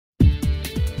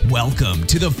Welcome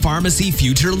to the Pharmacy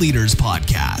Future Leaders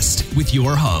Podcast with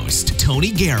your host, Tony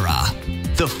Guerra.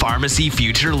 The Pharmacy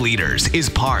Future Leaders is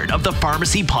part of the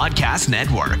Pharmacy Podcast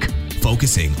Network,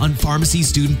 focusing on pharmacy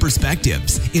student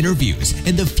perspectives, interviews,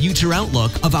 and the future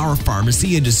outlook of our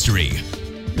pharmacy industry.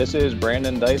 This is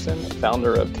Brandon Dyson,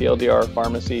 founder of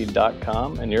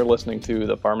TLDRpharmacy.com, and you're listening to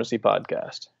the Pharmacy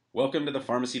Podcast. Welcome to the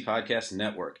Pharmacy Podcast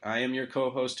Network. I am your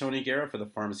co-host, Tony Guerra, for the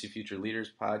Pharmacy Future Leaders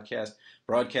Podcast,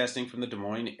 broadcasting from the Des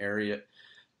Moines area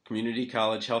Community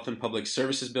College Health and Public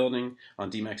Services Building on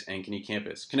DMAC's Ankeny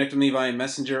campus. Connect with me via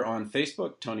Messenger on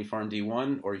Facebook,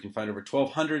 TonyPharmD1, or you can find over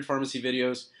 1,200 pharmacy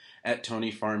videos at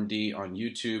TonyPharmD on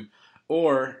YouTube,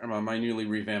 or on my newly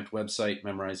revamped website,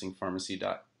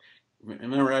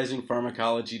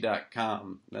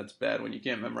 memorizingpharmacology.com. That's bad when you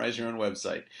can't memorize your own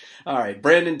website. All right,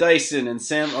 Brandon Dyson and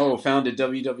Sam O founded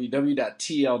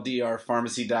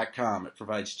www.tldrpharmacy.com. It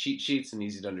provides cheat sheets and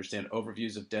easy-to-understand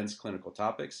overviews of dense clinical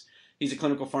topics. He's a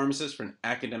clinical pharmacist for an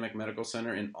academic medical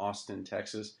center in Austin,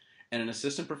 Texas, and an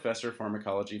assistant professor of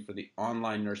pharmacology for the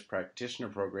online nurse practitioner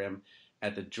program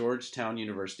at the Georgetown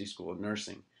University School of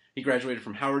Nursing. He graduated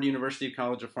from Howard University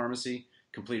College of Pharmacy,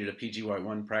 completed a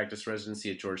PGY1 practice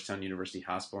residency at Georgetown University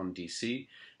Hospital in D.C.,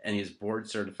 and he is board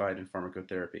certified in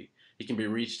pharmacotherapy. He can be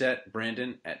reached at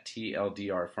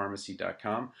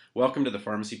brandon@tldrpharmacy.com. Welcome to the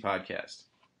Pharmacy Podcast.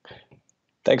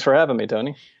 Thanks for having me,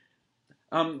 Tony.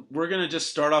 We're going to just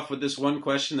start off with this one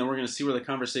question, then we're going to see where the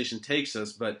conversation takes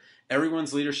us, but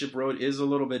everyone's leadership road is a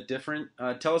little bit different.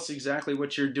 Tell us exactly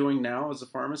what you're doing now as a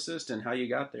pharmacist and how you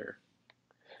got there.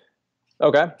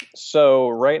 Okay, so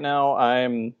right now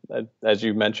I'm, as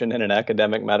you mentioned, in an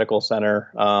academic medical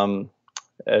center.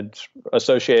 It's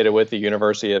associated with the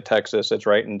University of Texas. It's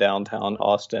right in downtown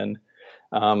Austin.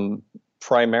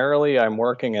 Primarily, I'm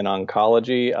working in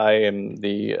oncology. I am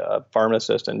the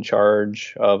pharmacist in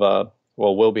charge of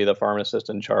will be the pharmacist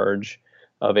in charge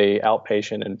of a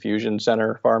outpatient infusion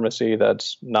center pharmacy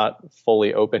that's not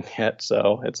fully open yet.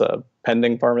 So it's a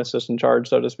pending pharmacist in charge,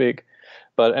 so to speak.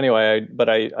 But anyway,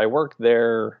 I work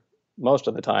there most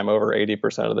of the time, over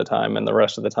 80% of the time, and the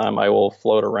rest of the time I will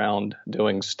float around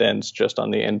doing stints just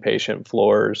on the inpatient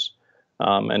floors,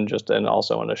 and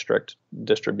also in a strict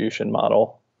distribution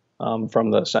model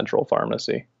from the central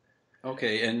pharmacy.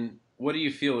 Okay, and what do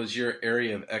you feel is your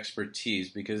area of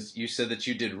expertise? Because you said that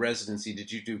you did residency. Did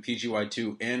you do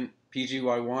PGY2 and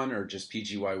PGY1, or just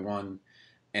PGY1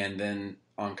 and then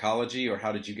oncology, or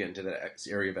how did you get into that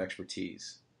area of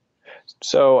expertise?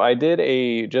 So I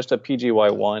did just a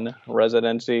PGY1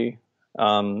 residency,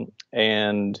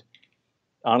 and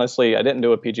honestly, I didn't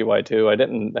do a PGY2. I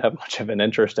didn't have much of an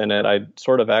interest in it. I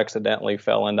sort of accidentally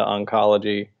fell into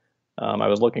oncology. I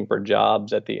was looking for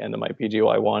jobs at the end of my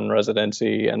PGY1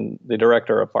 residency, and the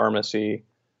director of pharmacy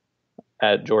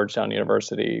at Georgetown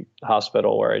University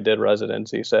Hospital, where I did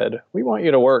residency, said, "We want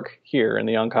you to work here in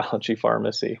the oncology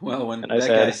pharmacy." Well, when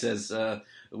guy says,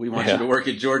 "We want you to work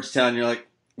at Georgetown," you're like,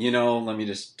 let me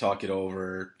just talk it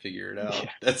over, figure it out.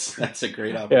 Yeah. That's a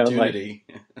great opportunity.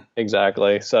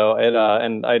 Exactly. So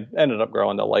and I ended up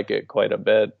growing to like it quite a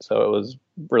bit. So it was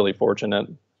really fortunate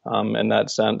in that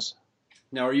sense.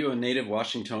 Now, are you a native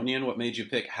Washingtonian? What made you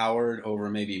pick Howard over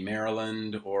maybe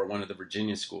Maryland or one of the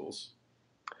Virginia schools?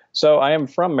 So I am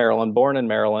from Maryland, born in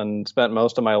Maryland, spent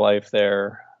most of my life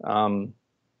there.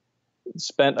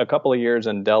 Spent a couple of years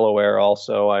in Delaware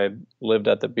also. I lived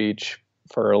at the beach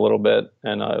for a little bit,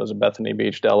 and it was Bethany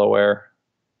Beach, Delaware,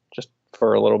 just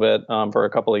for a little bit, for a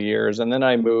couple of years. And then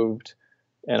I moved,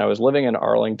 and I was living in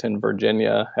Arlington,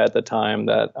 Virginia at the time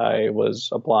that I was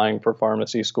applying for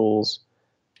pharmacy schools.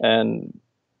 And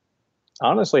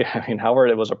honestly, Howard,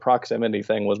 it was a proximity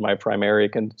thing was my primary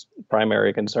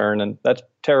concern, and that's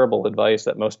terrible advice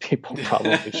that most people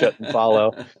probably shouldn't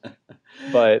follow.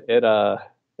 But I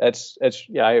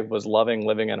was loving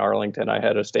living in Arlington. I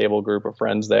had a stable group of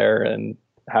friends there, and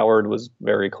Howard was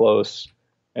very close.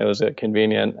 It was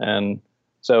convenient, and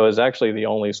so it was actually the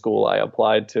only school I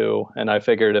applied to. And I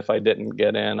figured if I didn't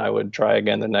get in, I would try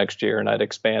again the next year, and I'd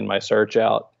expand my search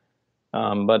out.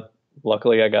 But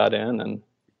luckily, I got in, and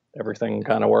everything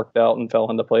kind of worked out and fell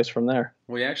into place from there.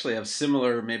 We actually have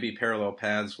similar, maybe parallel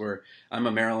paths where I'm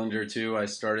a Marylander too. I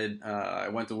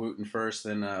went to Wooten first,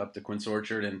 then up to Quince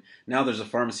Orchard, and now there's a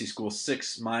pharmacy school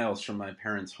 6 miles from my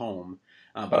parents' home.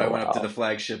 But I went up to the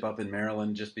flagship up in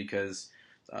Maryland just because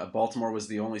Baltimore was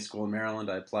the only school in Maryland.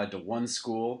 I applied to one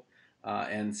school,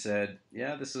 and said,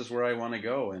 "Yeah, this is where I want to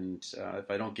go, and if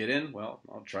I don't get in, well,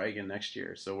 I'll try again next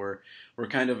year." So we're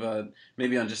kind of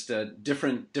maybe on just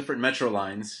different metro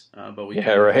lines, but we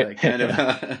Yeah, right. kind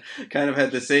of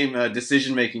had the same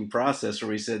decision making process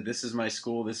where we said, "This is my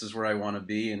school, this is where I want to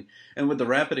be," and with the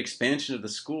rapid expansion of the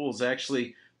schools,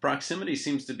 actually proximity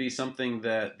seems to be something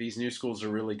that these new schools are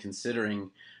really considering.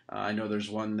 I know there's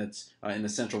one that's in the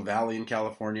Central Valley in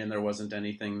California, and there wasn't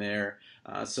anything there.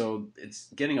 So it's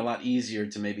getting a lot easier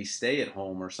to maybe stay at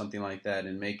home or something like that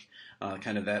and make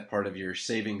kind of that part of your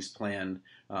savings plan.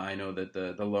 I know that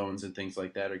the loans and things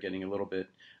like that are getting a little bit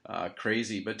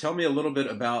crazy. But tell me a little bit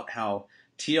about how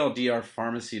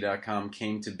TLDRpharmacy.com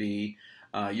came to be.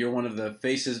 You're one of the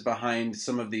faces behind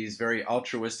some of these very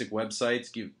altruistic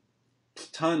websites. Give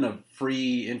ton of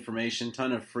free information,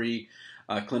 ton of free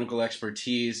clinical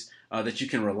expertise that you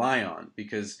can rely on,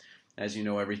 because as you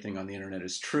know, everything on the internet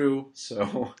is true.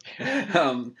 So,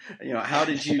 how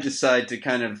did you decide to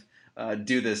kind of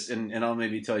do this? And I'll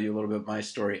maybe tell you a little bit of my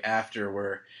story after,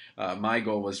 where my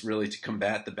goal was really to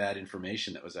combat the bad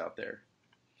information that was out there.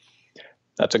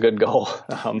 That's a good goal.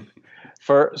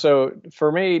 For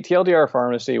me, TLDR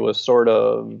Pharmacy was sort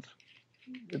of,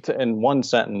 in one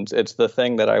sentence, it's the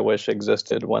thing that I wish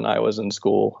existed when I was in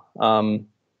school.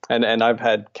 And I've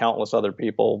had countless other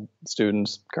people,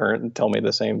 students, current, tell me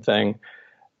the same thing.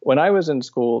 When I was in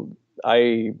school,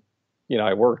 I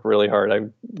worked really hard. I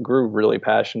grew really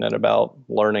passionate about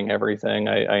learning everything.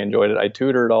 I enjoyed it. I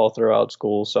tutored all throughout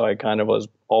school, so I kind of was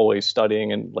always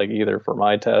studying, and like either for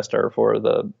my test or for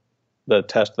the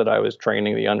test that I was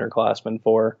training the underclassmen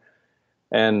for.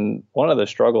 And one of the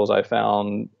struggles I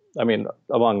found, I mean,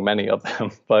 among many of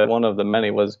them, but one of the many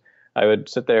was I would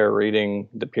sit there reading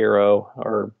DePiro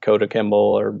or Coda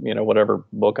Kimball or, whatever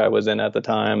book I was in at the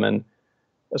time. And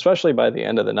especially by the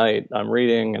end of the night, I'm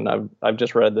reading and I've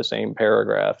just read the same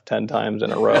paragraph 10 times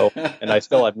in a row, and I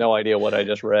still have no idea what I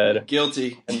just read.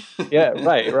 Guilty. And, yeah,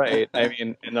 right. I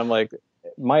mean, and I'm like,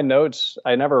 my notes,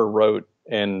 I never wrote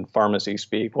in pharmacy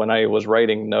speak. When I was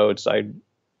writing notes, I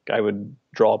would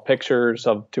draw pictures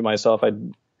to myself.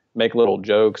 I'd make little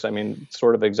jokes. I mean,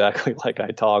 sort of exactly like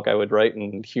I talk. I would write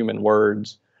in human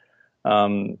words.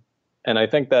 And I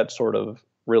think that sort of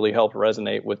really helped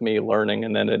resonate with me learning.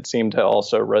 And then it seemed to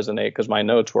also resonate because my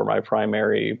notes were my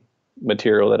primary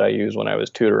material that I used when I was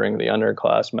tutoring the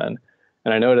underclassmen.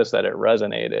 And I noticed that it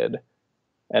resonated.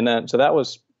 And then, so that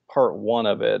was part one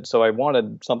of it. So I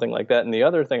wanted something like that. And the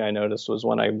other thing I noticed was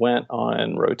when I went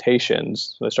on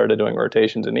rotations, so I started doing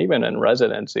rotations, and even in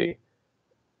residency,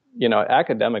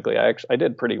 academically, I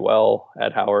did pretty well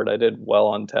at Howard. I did well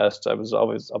on tests. I've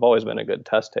always been a good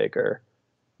test taker,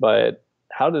 but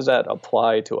how does that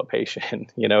apply to a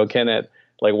patient? Can it,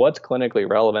 like, what's clinically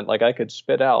relevant? Like, I could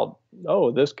spit out,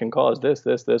 oh, this can cause this,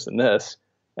 and this.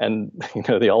 And,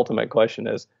 the ultimate question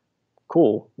is,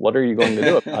 cool, what are you going to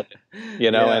do about it?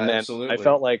 Yeah, and absolutely. I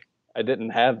felt like I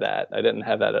didn't have that. I didn't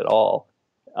have that at all.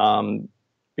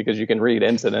 Because you can read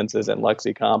incidences in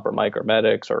Lexicomp or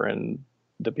Micromedics or in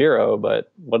DePiro,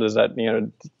 but what does that,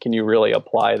 can you really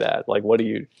apply that? Like,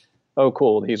 oh,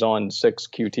 cool, he's on 6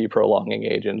 QT prolonging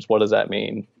agents. What does that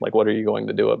mean? Like, what are you going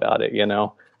to do about it,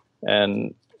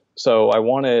 And so I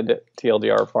wanted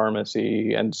TLDR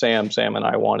Pharmacy, and Sam and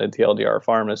I wanted TLDR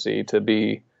Pharmacy to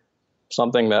be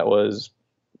something that was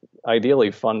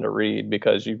ideally fun to read,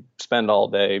 because you spend all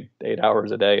day, 8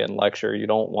 hours a day in lecture. You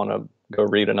don't want to go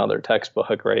read another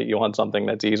textbook, right? You want something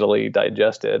that's easily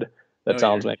digested. That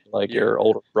sounds maybe like your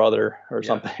older brother or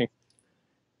something.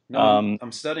 No,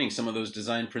 I'm studying some of those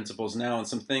design principles now, and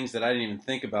some things that I didn't even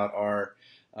think about are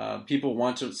people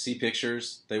want to see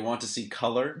pictures. They want to see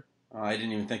color. I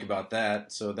didn't even think about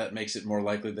that, so that makes it more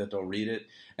likely that they'll read it.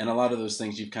 And a lot of those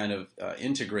things you've kind of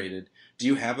integrated. Do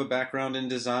you have a background in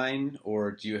design,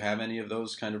 or do you have any of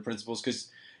those kind of principles?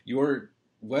 Because your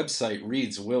website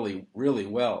reads really, really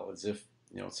well, as if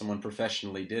someone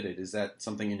professionally did it. Is that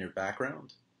something in your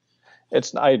background?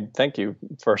 I thank you.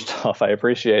 First off, I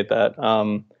appreciate that.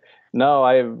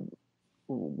 No,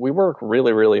 we work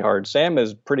really, really hard. Sam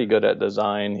is pretty good at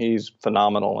design. He's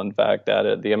phenomenal, in fact, at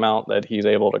it. The amount that he's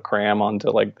able to cram onto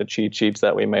like the cheat sheets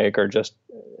that we make, or just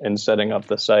in setting up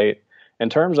the site. In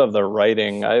terms of the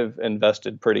writing, I've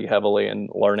invested pretty heavily in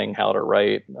learning how to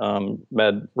write.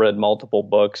 Read multiple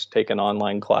books, taken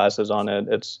online classes on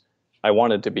it. I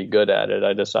wanted to be good at it.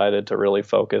 I decided to really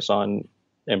focus on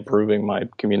improving my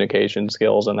communication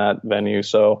skills in that venue.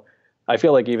 So I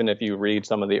feel like even if you read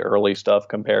some of the early stuff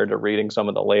compared to reading some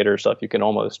of the later stuff, you can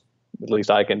almost, at least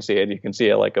I can see it, you can see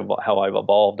it like how I've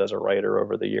evolved as a writer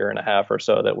over the year and a half or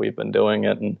so that we've been doing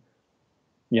it. And,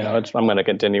 I'm going to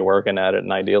continue working at it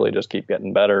and ideally just keep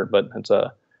getting better. But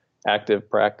active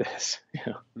practice.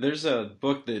 There's a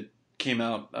book that came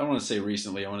out, I don't want to say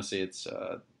recently, I want to say it's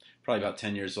probably about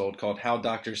 10 years old, called How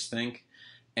Doctors Think.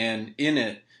 And in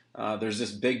it, there's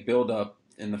this big buildup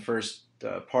in the first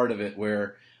part of it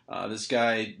where this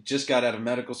guy just got out of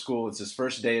medical school. It's his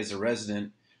first day as a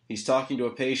resident. He's talking to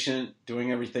a patient,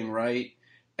 doing everything right.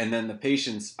 And then the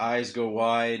patient's eyes go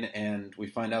wide, and we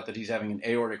find out that he's having an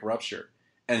aortic rupture,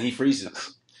 and he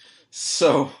freezes.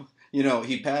 So,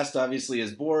 he passed obviously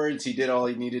his boards. He did all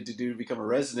he needed to do to become a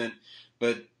resident,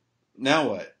 but now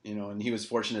what? And he was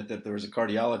fortunate that there was a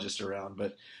cardiologist around.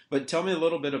 But tell me a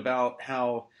little bit about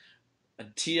how a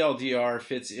TLDR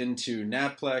fits into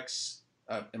NAPLEX.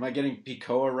 Am I getting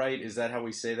PICOA right? Is that how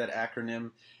we say that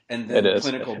acronym? And then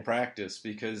clinical practice,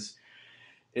 because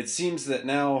it seems that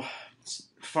now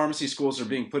pharmacy schools are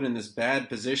being put in this bad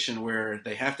position where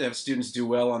they have to have students do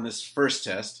well on this first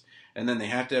test, and then they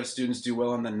have to have students do well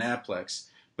on the NAPLEX.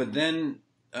 But then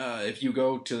if you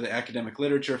go to the academic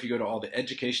literature, if you go to all the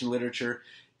education literature,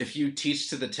 if you teach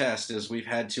to the test, as we've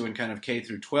had to in kind of K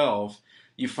through 12,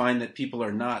 you find that people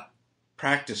are not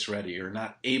practice ready or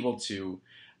not able to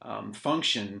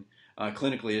function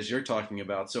clinically as you're talking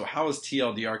about. So how is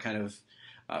TLDR kind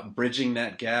of bridging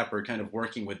that gap or kind of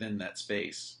working within that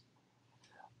space?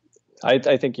 I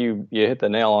think you hit the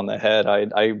nail on the head.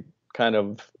 I kind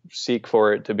of seek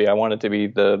for it to be, I want it to be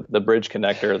the bridge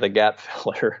connector, the gap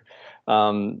filler.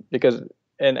 Because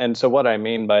so what I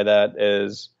mean by that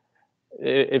is,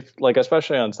 if like,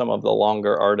 especially on some of the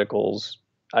longer articles,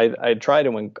 I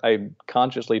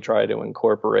consciously try to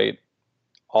incorporate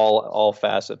all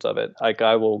facets of it. Like,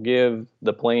 I will give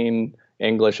the plain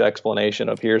English explanation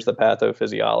of, here's the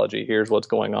pathophysiology, here's what's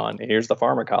going on, here's the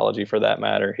pharmacology for that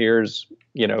matter, here's,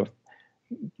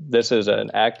 this is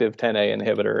an active 10A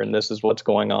inhibitor, and this is what's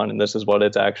going on, and this is what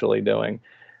it's actually doing.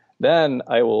 Then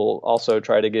I will also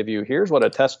try to give you, here's what a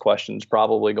test question is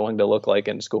probably going to look like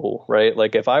in school, right?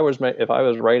 Like, if I was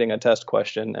writing a test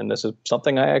question, and this is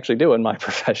something I actually do in my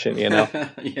profession, yeah.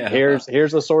 Here's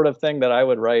the sort of thing that I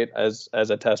would write as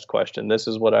a test question. This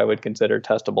is what I would consider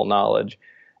testable knowledge.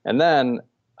 And then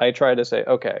I try to say,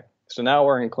 okay, so now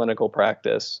we're in clinical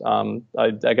practice.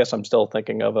 I guess I'm still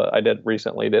thinking of I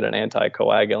recently did an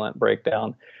anticoagulant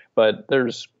breakdown, but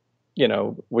there's, I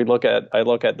look at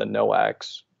the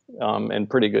NOACs in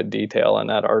pretty good detail in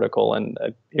that article, and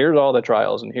here's all the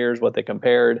trials, and here's what they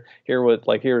compared. Here's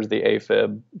the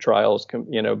AFib trials,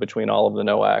 between all of the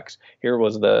NOACs. Here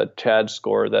was the CHAD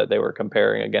score that they were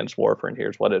comparing against warfarin.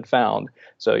 Here's what it found.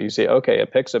 So you see, okay,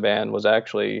 apixaban was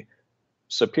actually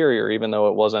superior, even though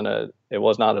it was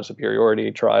not a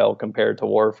superiority trial compared to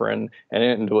warfarin, and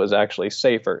it was actually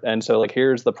safer. And so, like,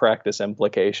 here's the practice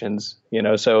implications.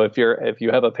 So if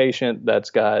you have a patient that's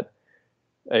got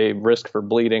a risk for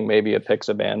bleeding, maybe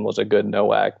apixaban was a good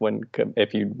NOAC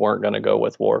if you weren't going to go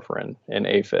with warfarin and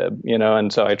AFib.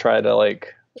 And so I try to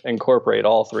incorporate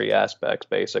all three aspects,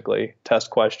 basically: test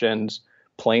questions,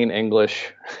 plain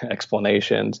English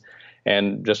explanations,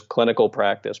 and just clinical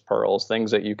practice pearls,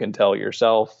 things that you can tell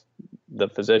yourself, the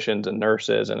physicians and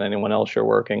nurses and anyone else you're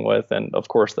working with, and of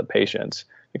course the patients,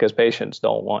 because patients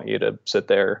don't want you to sit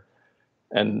there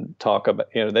and talk about,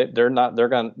 they're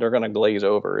going to glaze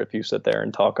over if you sit there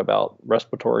and talk about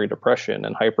respiratory depression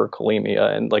and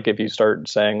hyperkalemia, and if you start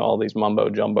saying all these mumbo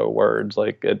jumbo words,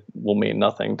 it will mean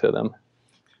nothing to them.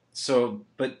 So,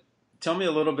 but tell me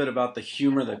a little bit about the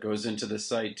humor that goes into the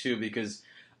site too, because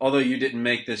although you didn't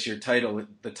make this your title,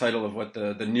 the title of what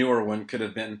the newer one could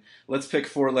have been, let's pick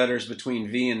 4 letters between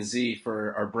V and Z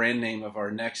for our brand name of our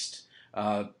next,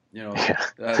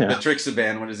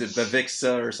 Betrixaban. What is it,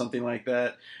 Bavixa or something like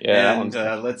that? Yeah. And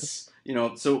let's,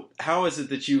 so how is it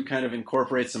that you kind of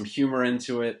incorporate some humor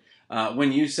into it?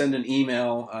 When you send an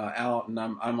email out, and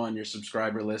I'm on your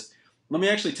subscriber list, let me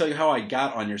actually tell you how I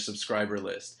got on your subscriber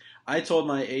list. I told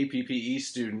my APPE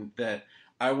student that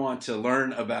I want to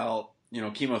learn about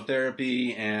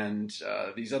chemotherapy and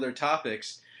these other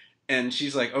topics. And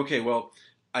she's like, okay, well,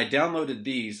 I downloaded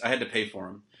these. I had to pay for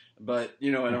them. But,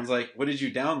 and I was like, what did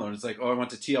you download? It's like, oh, I went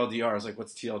to TLDR. I was like,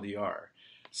 what's TLDR?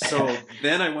 So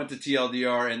then I went to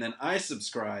TLDR, and then I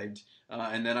subscribed,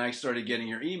 and then I started getting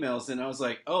your emails, and I was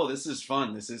like, oh, this is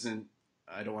fun. This isn't,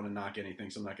 I don't want to knock anything,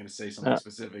 so I'm not going to say something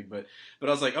specific, but I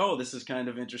was like, oh, this is kind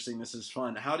of interesting. This is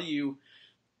fun. How have you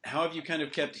kind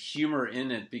of kept humor in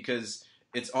it? Because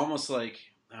it's almost like,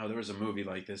 there was a movie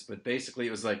like this, but basically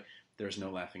it was like, there's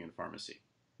no laughing in pharmacy.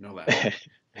 No laughing.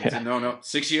 No,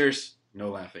 6 years, no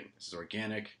laughing. This is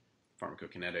organic,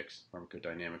 pharmacokinetics,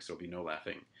 pharmacodynamics, there'll be no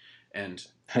laughing. And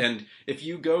if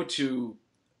you go to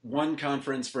one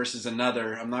conference versus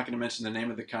another. I'm not going to mention the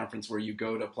name of the conference where you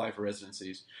go to apply for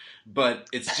residencies, but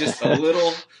it's just a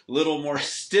little more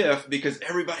stiff because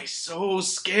everybody's so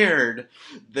scared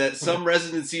that some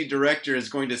residency director is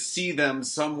going to see them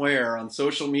somewhere on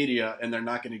social media and they're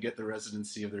not going to get the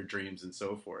residency of their dreams and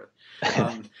so forth.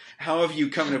 How have you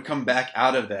come back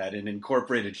out of that and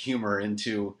incorporated humor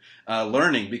into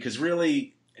learning? Because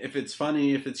really, if it's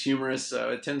funny, if it's humorous,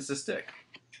 it tends to stick.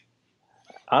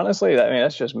 Honestly, I mean,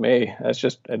 that's just me.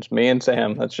 It's me and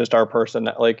Sam. That's just our person.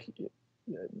 Like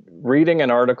reading an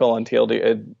article on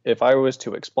TLD, if I was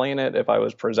to explain it, if I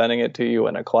was presenting it to you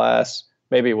in a class,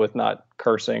 maybe with not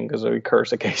cursing, because we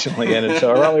curse occasionally in it,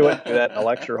 so I probably wouldn't do that in a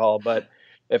lecture hall. But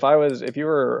if I was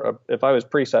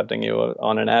precepting you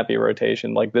on an API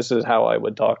rotation, like this is how I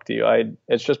would talk to you.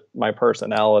 It's just my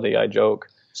personality. I joke.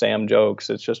 Sam jokes.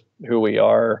 It's just who we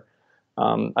are.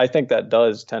 I think that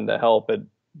does tend to help. It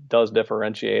does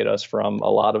differentiate us from a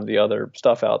lot of the other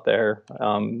stuff out there.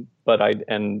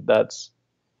 And that's,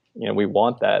 we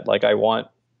want that. Like I want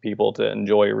people to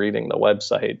enjoy reading the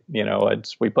website.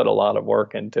 We put a lot of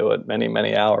work into it, many,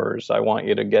 many hours. I want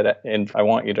you to get it in. I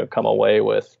want you to come away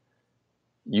with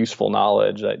useful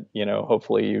knowledge that,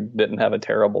 hopefully you didn't have a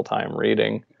terrible time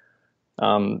reading.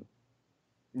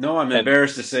 No, I'm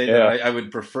embarrassed to say that I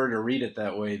would prefer to read it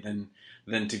that way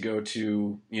than to go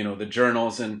to, the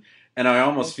journals. And I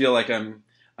almost feel like I'm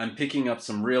picking up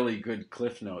some really good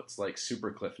cliff notes, like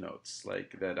super cliff notes,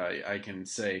 like that I can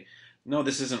say, no,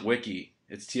 this isn't wiki,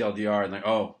 it's TLDR, and like,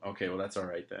 oh, okay, well that's all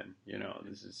right then,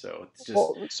 this is so it's just.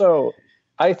 Well, so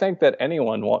I think that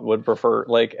anyone would prefer,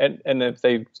 like, and if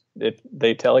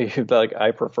they tell you like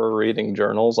I prefer reading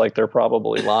journals, like they're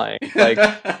probably lying. Like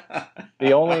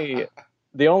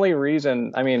the only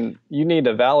reason, I mean, you need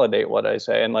to validate what I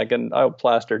say, and I'll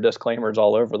plaster disclaimers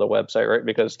all over the website, right?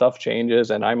 Because stuff changes,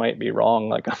 and I might be wrong.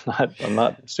 Like I'm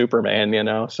not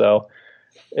Superman, So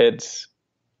it's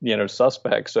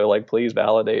suspect. So like, please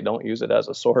validate. Don't use it as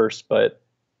a source, but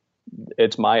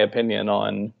it's my opinion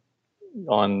on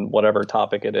whatever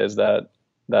topic it is that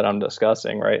I'm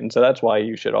discussing, right? And so that's why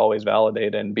you should always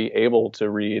validate and be able to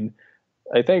read.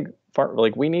 I think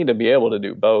we need to be able to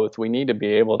do both. We need to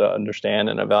be able to understand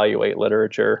and evaluate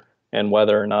literature and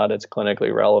whether or not it's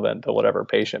clinically relevant to whatever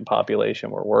patient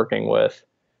population we're working with.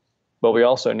 But we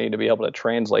also need to be able to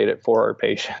translate it for our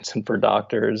patients and for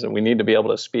doctors. And we need to be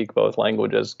able to speak both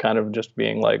languages, kind of just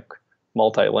being like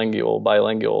multilingual,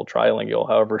 bilingual, trilingual,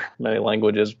 however many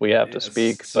languages we have to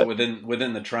speak. So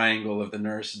within the triangle of the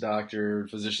nurse, doctor,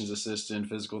 physician's assistant,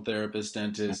 physical therapist,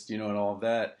 dentist, and all of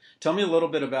that. Tell me a little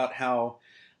bit about how,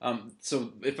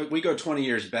 so if we go 20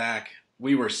 years back,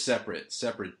 we were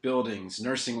separate buildings.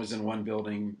 Nursing was in one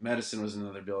building, medicine was in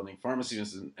another building, pharmacy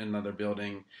was in another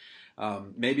building.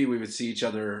 Maybe we would see each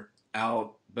other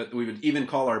out, but we would even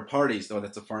call our parties, though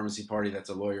that's a pharmacy party, that's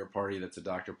a lawyer party, that's a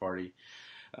doctor party.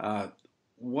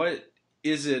 What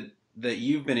is it that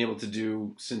you've been able to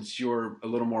do since you're a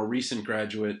little more recent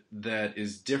graduate that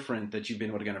is different, that you've been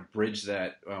able to kind of bridge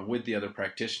that with the other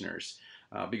practitioners?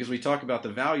 Because we talk about the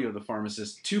value of the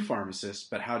pharmacist to pharmacists,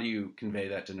 but how do you convey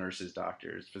that to nurses,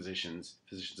 doctors, physicians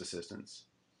assistants?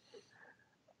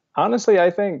 Honestly, I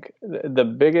think the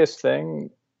biggest thing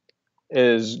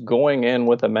is going in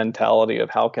with a mentality of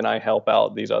how can I help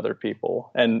out these other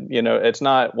people? And, it's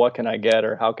not what can I get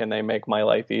or how can they make my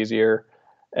life easier?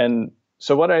 And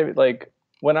so when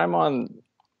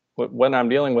I'm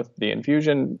dealing with the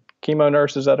infusion chemo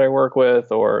nurses that I work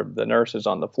with, or the nurses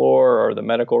on the floor, or the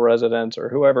medical residents, or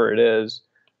whoever it is,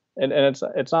 and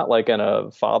it's not like in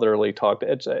a fatherly talk.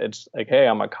 It's like, hey,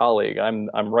 I'm a colleague. I'm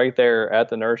right there at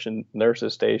the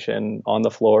nurses station on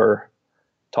the floor,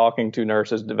 talking to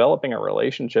nurses, developing a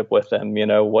relationship with them.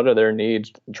 What are their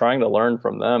needs? Trying to learn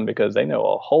from them because they know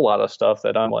a whole lot of stuff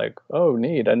that I'm like, oh,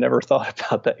 neat. I never thought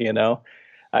about that.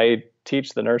 I teach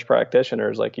the nurse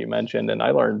practitioners, like you mentioned, and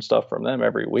I learn stuff from them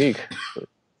every week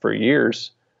for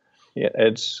years.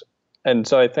 And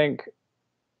so I think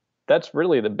that's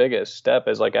really the biggest step,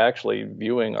 is like actually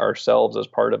viewing ourselves as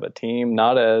part of a team,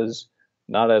 not as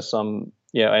some,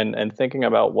 and thinking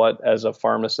about what, as a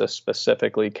pharmacist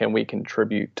specifically, can we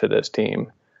contribute to this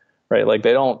team, right? Like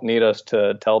they don't need us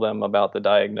to tell them about the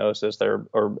diagnosis there,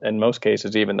 or in most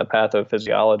cases, even the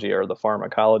pathophysiology or the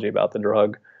pharmacology about the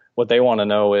drug. What they want to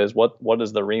know is what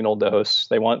is the renal dose.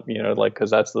 They want,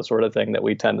 because that's the sort of thing that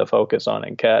we tend to focus on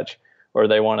and catch. Or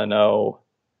they want to know,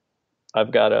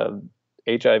 I've got a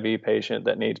HIV patient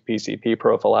that needs PCP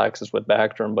prophylaxis with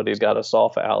Bactrim, but he's got a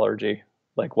sulfa allergy.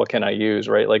 Like, what can I use,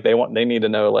 right? Like they need to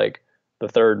know like the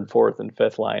third and fourth and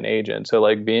fifth line agent. So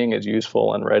like being as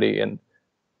useful and ready and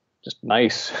just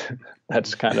nice.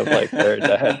 That's kind of like where it's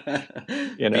at.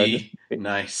 Be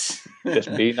nice.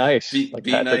 Just be nice, like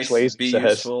Be Patrick nice, Swayze be says.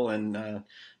 useful, and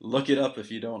look it up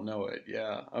if you don't know it.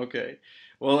 Yeah. Okay.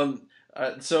 Well,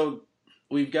 so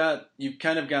you've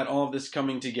kind of got all of this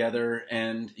coming together,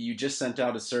 and you just sent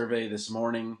out a survey this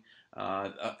morning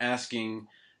asking,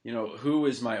 who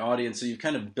is my audience? So you've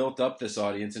kind of built up this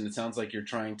audience, and it sounds like you're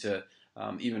trying to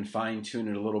even fine tune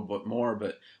it a little bit more.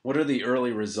 But what are the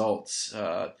early results?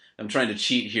 I'm trying to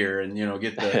cheat here and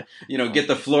get the get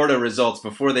the Florida results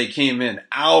before they came in,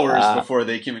 hours before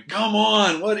they came in. Come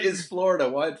on, what is Florida?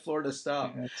 Why did Florida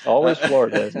stop? It's always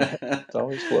Florida, isn't it? It's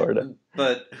always Florida.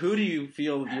 But who do you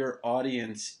feel your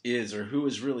audience is, or who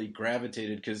has really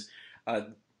gravitated? Because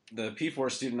the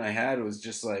P4 student I had was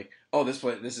just like, oh, this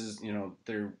is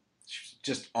they're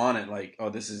just on it, like, oh,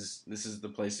 this is the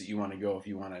place that you want to go if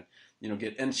you want to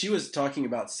get. And she was talking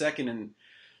about second, and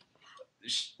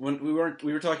when we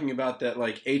were talking about that,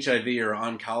 like HIV or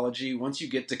oncology. Once you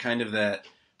get to kind of that,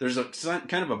 there's a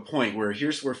kind of a point where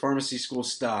here's where pharmacy school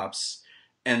stops,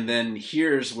 and then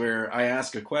here's where I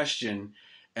ask a question,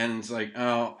 and it's like,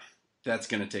 oh, that's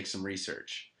going to take some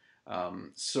research.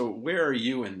 So where are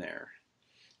you in there,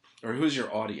 or who's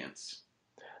your audience?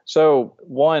 So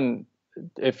one,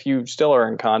 if you still are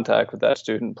in contact with that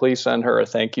student, please send her a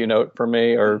thank you note for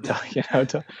me, or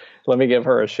let me give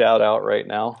her a shout out right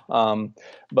now.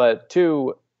 But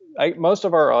two, most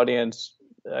of our audience,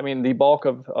 the bulk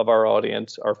of our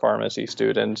audience are pharmacy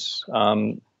students,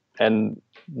 and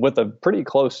with a pretty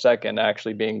close second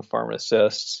actually being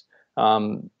pharmacists.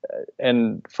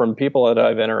 And from people that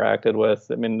I've interacted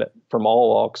with, from all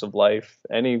walks of life,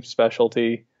 any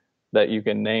specialty that you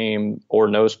can name, or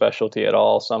no specialty at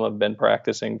all. Some have been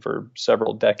practicing for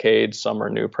several decades. Some are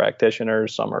new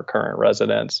practitioners. Some are current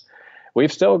residents. We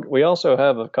also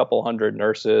have a couple hundred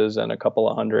nurses and a couple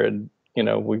of hundred,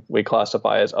 we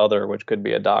classify as other, which could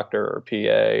be a doctor or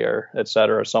PA or et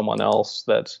cetera, someone else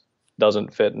that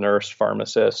doesn't fit nurse,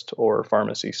 pharmacist, or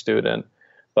pharmacy student.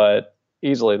 But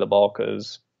easily the bulk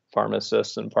is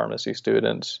pharmacists and pharmacy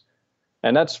students.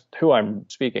 And that's who I'm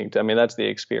speaking to. That's the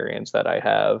experience that I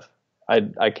have.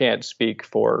 I can't speak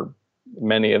for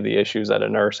many of the issues that a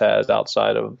nurse has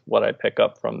outside of what I pick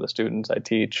up from the students I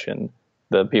teach and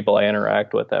the people I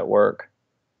interact with at work.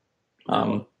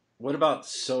 What about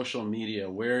social media?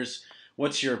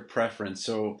 What's your preference?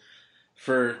 So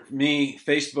for me,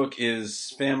 Facebook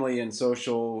is family and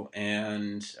social,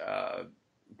 and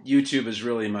YouTube is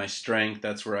really my strength.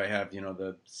 That's where I have,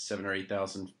 the 7,000 or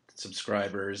 8,000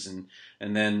 subscribers,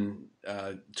 and then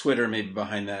Twitter maybe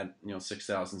behind that,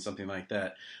 6,000, something like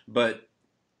that. But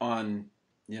on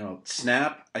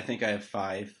Snap, I think I have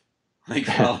 5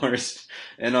 followers,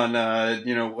 and on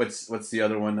what's the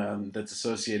other one that's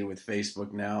associated with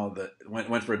Facebook now that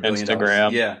went for $1 billion?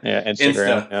 Instagram. Yeah,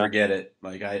 Instagram. Insta, forget it.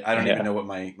 Like I don't even know what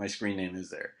my screen name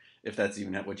is there, if that's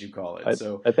even what you call it.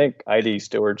 I think ID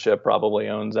Stewardship probably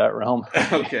owns that realm.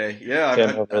 Okay, yeah,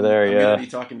 I'm going to be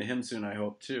talking to him soon, I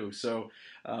hope too. So,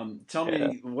 tell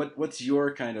me what's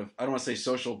your kind of, I don't want to say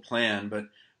social plan, but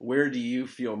where do you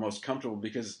feel most comfortable?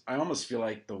 Because I almost feel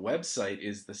like the website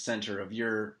is the center of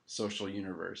your social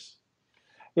universe.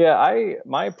 Yeah,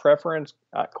 my preference,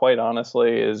 quite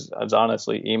honestly, is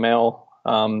honestly email.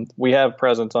 We have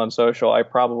presence on social. I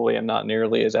probably am not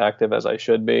nearly as active as I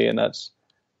should be, and that's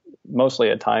mostly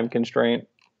a time constraint.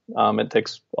 It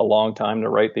takes a long time to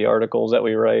write the articles that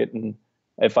we write. And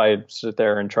if I sit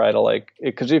there and try to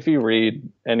because if you read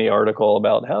any article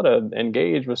about how to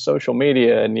engage with social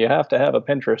media, and you have to have a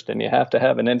Pinterest and you have to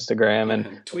have an Instagram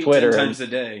and tweet Twitter 10 times a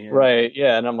day. Yeah. Right.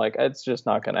 Yeah. And I'm like, it's just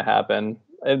not going to happen.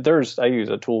 And I use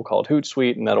a tool called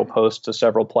Hootsuite, and that'll post to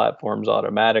several platforms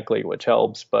automatically, which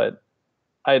helps. But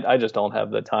I just don't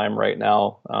have the time right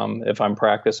now. If I'm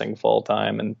practicing full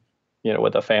time and,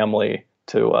 with a family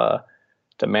to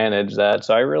manage that.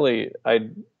 So I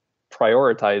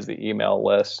prioritize the email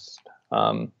lists.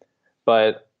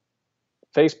 But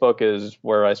Facebook is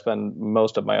where I spend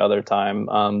most of my other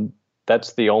time.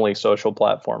 That's the only social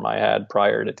platform I had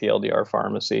prior to TLDR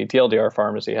Pharmacy. TLDR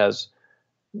Pharmacy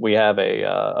we have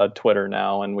a Twitter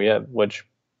now, and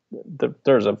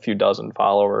there's a few dozen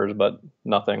followers, but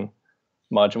nothing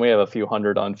much. And we have a few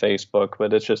hundred on Facebook,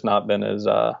 but it's just not been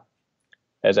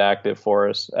as active for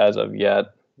us as of yet.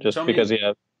 Just because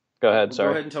go ahead. Sorry.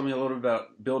 Go ahead and tell me a little bit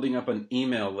about building up an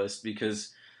email list,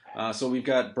 because so we've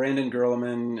got Brandon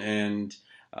Gerleman, and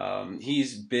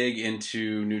he's big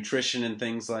into nutrition and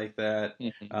things like that.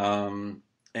 Mm-hmm.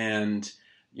 And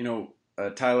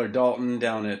Tyler Dalton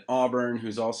down at Auburn,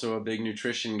 who's also a big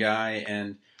nutrition guy,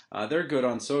 and they're good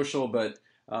on social, but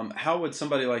How would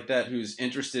somebody like that who's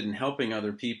interested in helping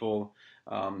other people,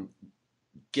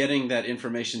 getting that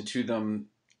information to them?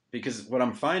 Because what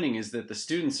I'm finding is that the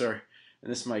students are,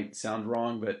 and this might sound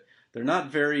wrong, but they're not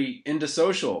very into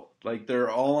social. Like they're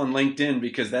all on LinkedIn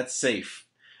because that's safe,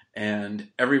 and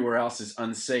everywhere else is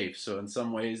unsafe. So in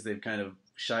some ways they've kind of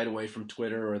shied away from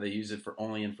Twitter, or they use it for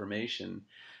only information.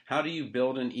 How do you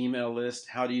build an email list?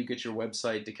 How do you get your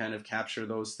website to kind of capture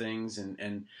those things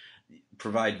and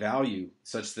provide value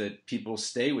such that people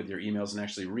stay with your emails and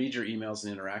actually read your emails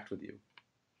and interact with you?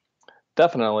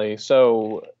 Definitely.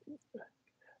 So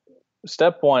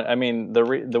step one, I mean, the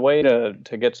way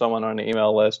to get someone on an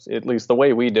email list, at least the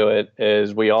way we do it,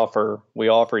 is we offer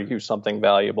you something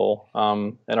valuable.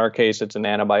 In our case, it's an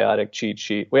antibiotic cheat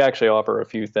sheet. We actually offer a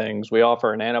few things. We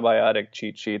offer an antibiotic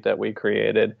cheat sheet that we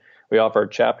created. We offer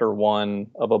chapter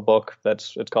 1 of a book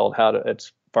it's called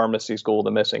it's Pharmacy School: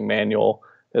 The Missing Manual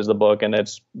is the book, and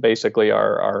it's basically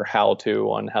our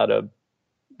how-to on how to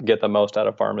get the most out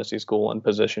of pharmacy school and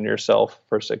position yourself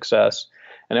for success.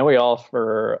 And then we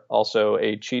offer also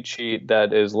a cheat sheet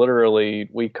that is literally,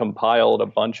 we compiled a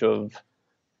bunch of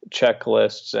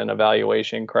checklists and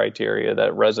evaluation criteria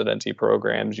that residency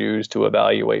programs use to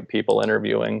evaluate people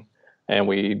interviewing. And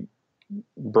we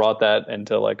brought that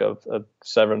into like a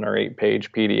 7 or 8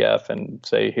 page PDF and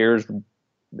say, here's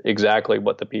exactly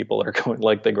what the people are going,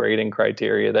 like the grading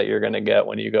criteria that you're going to get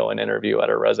when you go and interview at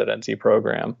a residency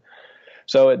program.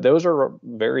 So those are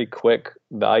very quick,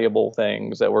 valuable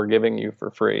things that we're giving you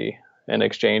for free in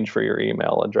exchange for your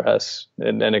email address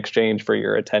and in exchange for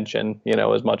your attention,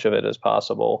 as much of it as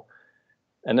possible.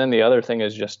 And then the other thing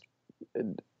is just,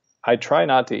 I try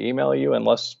not to email you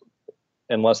unless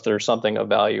there's something of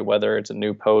value, whether it's a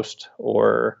new post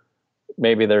or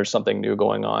maybe there's something new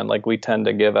going on. Like we tend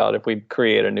to give out, if we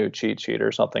create a new cheat sheet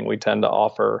or something, we tend to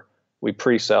offer, we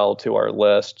pre-sell to our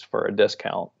list for a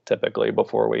discount typically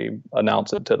before we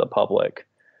announce it to the public.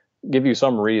 Give you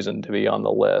some reason to be on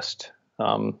the list,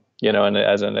 and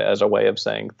as a way of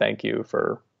saying thank you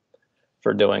for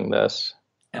doing this.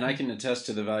 And I can attest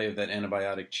to the value of that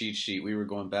antibiotic cheat sheet. We were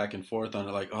going back and forth on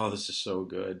it, like, oh, this is so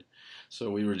good. So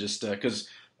we were just, because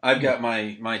I've got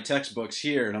my textbooks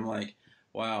here, and I'm like,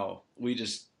 wow, we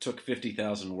just took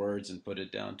 50,000 words and put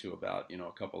it down to about,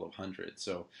 a couple of hundred.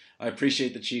 So I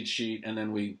appreciate the cheat sheet, and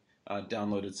then we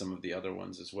downloaded some of the other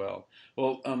ones as well.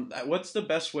 Well, what's the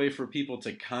best way for people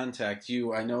to contact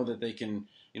you? I know that they can,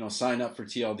 sign up for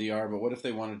TLDR, but what if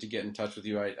they wanted to get in touch with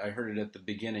you? I heard it at the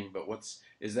beginning, but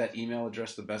is that email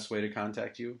address the best way to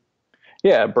contact you?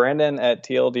 Yeah,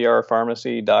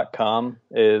 Brandon@tldrpharmacy.com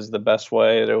is the best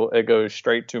way. It goes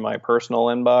straight to my personal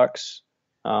inbox.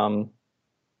 And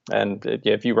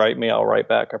if you write me, I'll write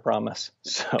back, I promise.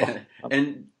 So,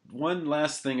 and one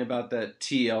last thing about that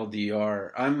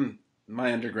TLDR.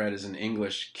 My undergrad is in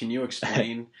English. Can you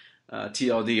explain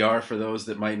TLDR for those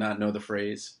that might not know the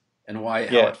phrase and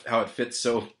how it fits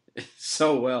so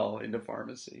well into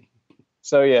pharmacy?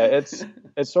 So yeah, it's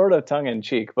sort of tongue in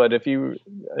cheek, but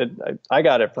I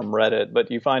got it from Reddit,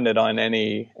 but you find it on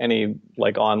any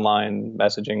like online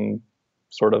messaging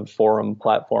sort of forum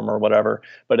platform or whatever,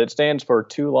 but it stands for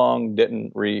too long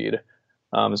didn't read.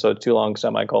 So too long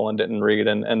semicolon didn't read.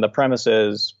 And the premise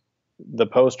is the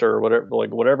poster,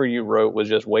 whatever you wrote was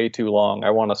just way too long.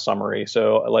 I want a summary.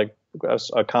 So like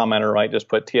a commenter might just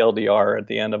put TLDR at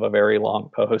the end of a very long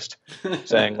post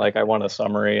saying like, I want a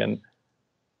summary. And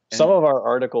some of our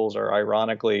articles are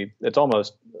ironically, it's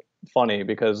almost funny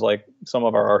because like some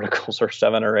of our articles are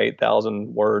 7,000 or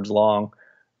 8,000 words long,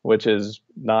 which is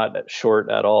not short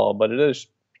at all, but it is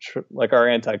like our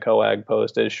anti-coag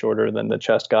post is shorter than the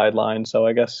chest guideline. So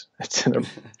I guess it's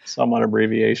somewhat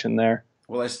abbreviation there.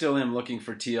 Well, I still am looking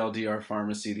for TLDR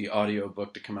Pharmacy, the audio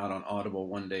book, to come out on Audible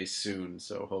one day soon.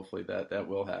 So hopefully that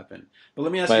will happen. But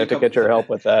let me ask you. I have to get your help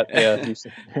with that. Yeah.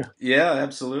 Yeah,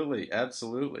 absolutely.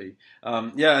 Absolutely.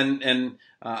 I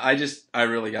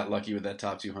really got lucky with that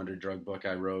top 200 drug book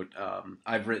I wrote.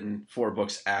 I've written 4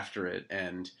 books after it,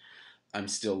 and I'm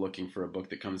still looking for a book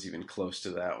that comes even close to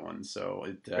that one. So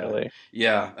really?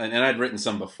 Yeah. And I'd written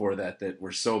some before that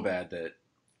were so bad that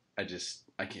I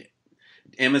can't.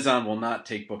 Amazon will not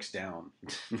take books down.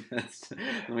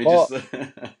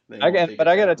 I got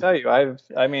to tell you,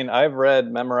 I've read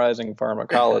Memorizing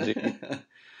Pharmacology,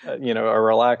 a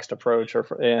relaxed approach,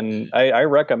 and I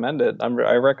recommend it. I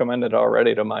recommend it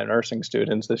already to my nursing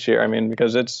students this year. I mean,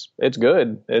 because it's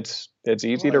good. It's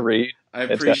easy to read. I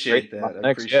appreciate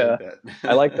that.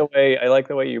 I like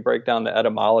the way you break down the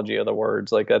etymology of the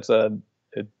words. Like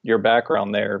your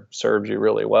background there serves you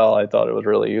really well. I thought it was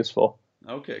really useful.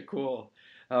 Okay, cool.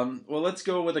 Well, let's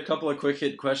go with a couple of quick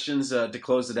hit questions to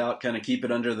close it out, kind of keep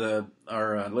it under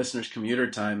our listeners' commuter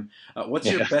time.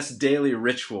 What's your best daily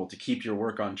ritual to keep your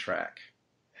work on track?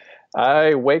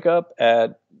 I wake up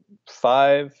at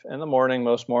 5 in the morning,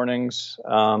 most mornings.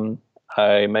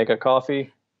 I make a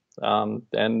coffee,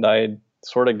 and I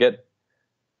sort of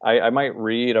I might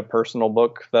read a personal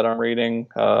book that I'm reading,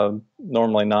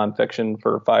 normally nonfiction,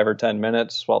 for 5 or 10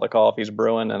 minutes while the coffee's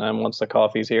brewing. And then once the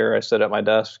coffee's here, I sit at my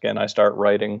desk and I start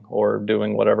writing or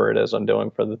doing whatever it is I'm doing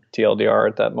for the TLDR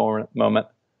at that moment.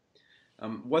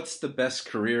 What's the best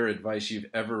career advice you've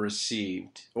ever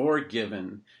received or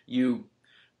given? You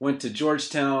went to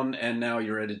Georgetown and now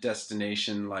you're at a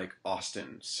destination like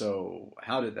Austin. So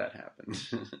how did that happen?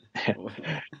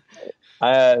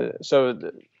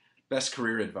 Best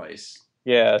career advice.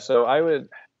 Yeah. So I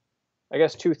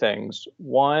guess two things.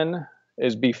 One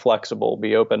is be flexible,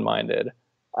 be open-minded.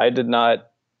 I did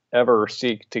not ever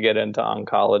seek to get into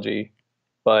oncology,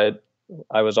 but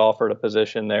I was offered a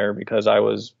position there because I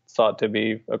was thought to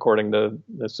be, according to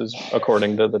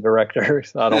the director.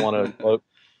 I don't want to quote,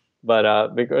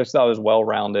 but because I was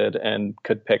well-rounded and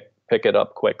could pick it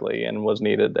up quickly and was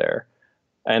needed there.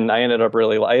 And I ended up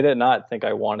I did not think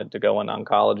I wanted to go in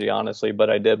oncology, honestly,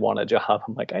 but I did want a job.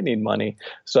 I'm like, I need money.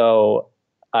 So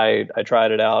I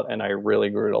tried it out and I really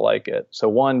grew to like it. So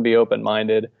one, be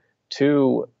open-minded.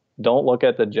 Two, don't look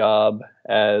at the job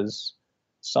as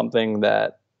something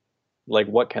that, like,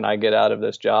 what can I get out of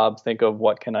this job? Think of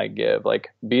what can I give?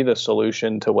 Like, be the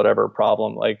solution to whatever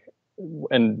problem, like,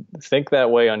 and think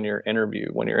that way on your interview,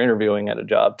 when you're interviewing at a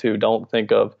job too. Don't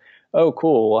think of, oh,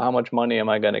 cool, well, how much money am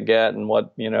I going to get? And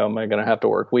what, am I going to have to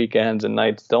work weekends and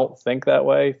nights? Don't think that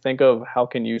way. Think of how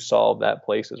can you solve that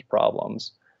place's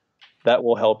problems. That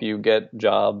will help you get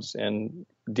jobs in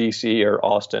DC or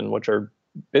Austin, which are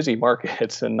busy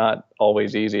markets and not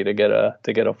always easy to get a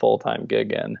full-time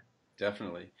gig in.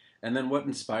 Definitely. And then what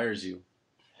inspires you?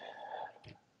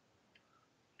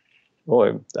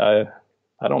 Boy, I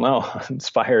don't know.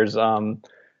 Inspires. I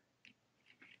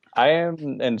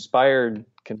am inspired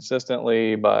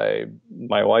consistently by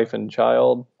my wife and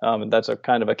child. And that's a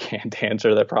kind of a canned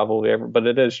answer that but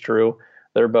it is true.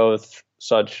 They're both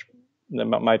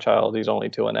my child, he's only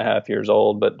 2.5 years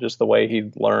old, but just the way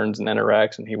he learns and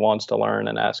interacts and he wants to learn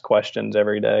and ask questions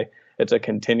every day. It's a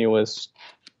continuous,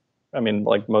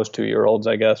 like most 2-year-olds,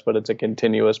 I guess, but it's a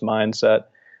continuous mindset.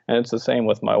 And it's the same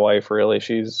with my wife, really.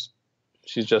 She's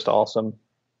just awesome.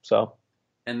 So.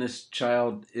 And this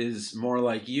child is more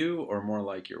like you or more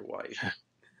like your wife?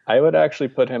 I would actually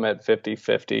put him at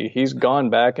 50-50. He's gone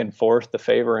back and forth to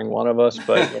favoring one of us,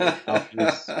 but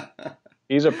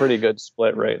he's a pretty good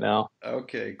split right now.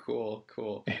 Okay, cool.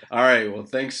 All right, well,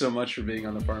 thanks so much for being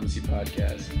on the Pharmacy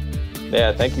Podcast.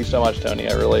 Yeah, thank you so much, Tony.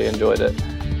 I really enjoyed it.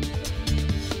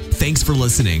 Thanks for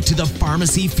listening to the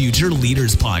Pharmacy Future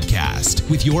Leaders Podcast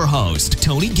with your host,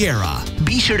 Tony Guerra.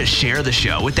 Be sure to share the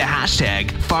show with the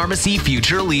hashtag Pharmacy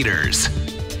Future Leaders.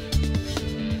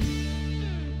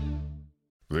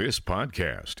 This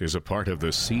podcast is a part of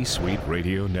the C-Suite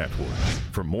Radio Network.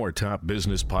 For more top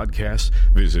business podcasts,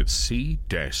 visit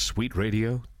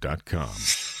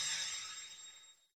c-suiteradio.com.